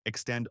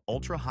Extend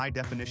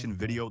ultra-high-definition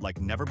video like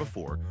never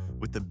before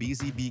with the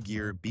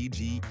Gear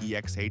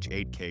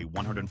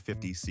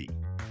BG-EXH-8K150C.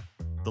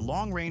 The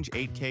long-range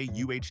 8K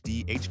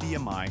UHD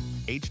HDMI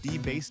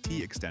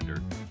HDBaseT extender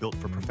built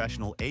for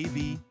professional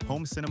AV,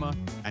 home cinema,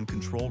 and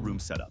control room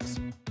setups.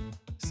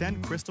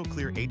 Send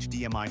crystal-clear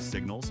HDMI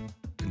signals,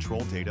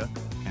 control data,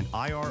 and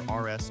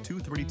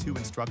IR/RS-232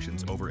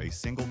 instructions over a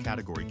single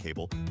category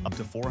cable up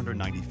to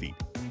 490 feet.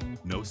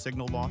 No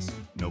signal loss,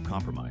 no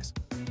compromise.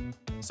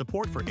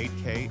 Support for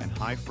 8K and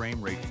high frame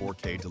rate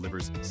 4K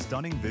delivers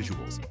stunning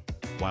visuals,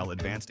 while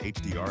advanced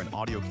HDR and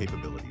audio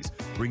capabilities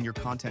bring your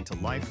content to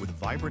life with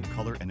vibrant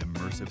color and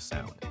immersive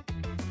sound.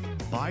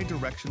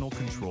 Bi-directional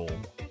control,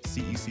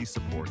 CEC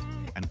support,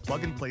 and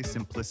plug-and-play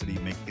simplicity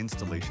make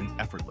installation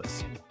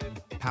effortless.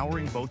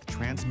 Powering both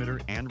transmitter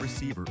and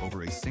receiver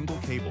over a single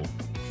cable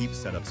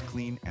keeps setups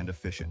clean and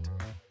efficient.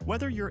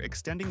 Whether you're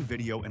extending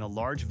video in a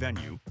large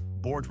venue,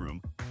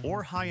 boardroom,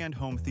 or high-end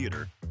home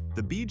theater,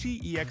 the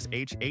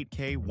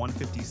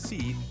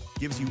BG-EXH-8K150C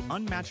gives you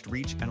unmatched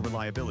reach and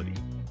reliability.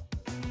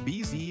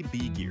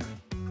 BG Gear.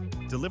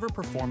 Deliver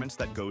performance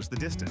that goes the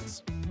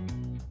distance.